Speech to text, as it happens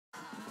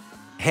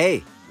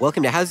Hey,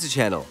 welcome to HOWZA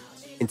channel.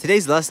 In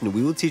today's lesson,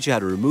 we will teach you how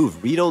to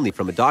remove read-only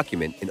from a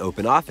document in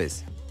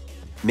OpenOffice.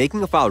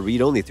 Making a file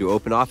read-only through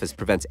OpenOffice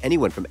prevents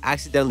anyone from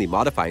accidentally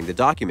modifying the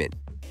document.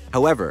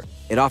 However,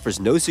 it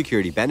offers no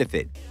security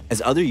benefit, as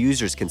other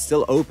users can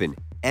still open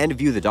and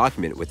view the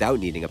document without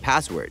needing a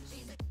password.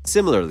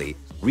 Similarly,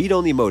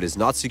 read-only mode is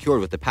not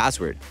secured with a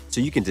password, so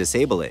you can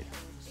disable it.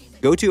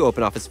 Go to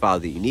OpenOffice file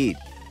that you need.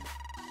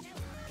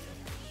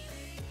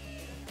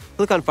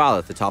 Click on File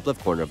at the top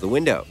left corner of the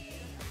window.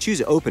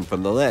 Choose Open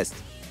from the list.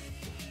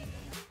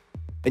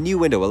 A new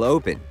window will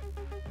open.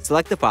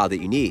 Select the file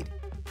that you need.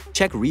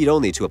 Check Read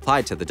Only to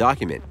apply to the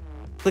document.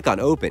 Click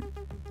on Open.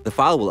 The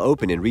file will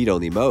open in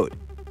read-only mode.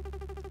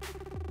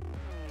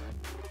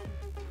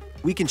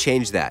 We can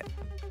change that.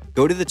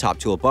 Go to the top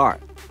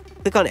toolbar.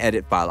 Click on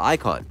Edit File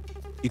icon.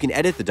 You can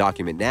edit the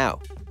document now.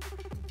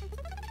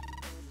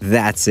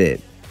 That's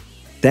it.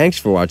 Thanks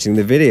for watching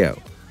the video.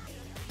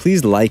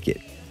 Please like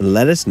it and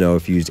let us know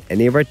if you used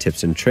any of our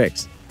tips and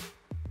tricks.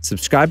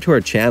 Subscribe to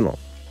our channel.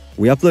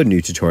 We upload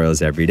new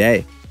tutorials every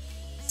day.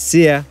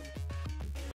 See ya!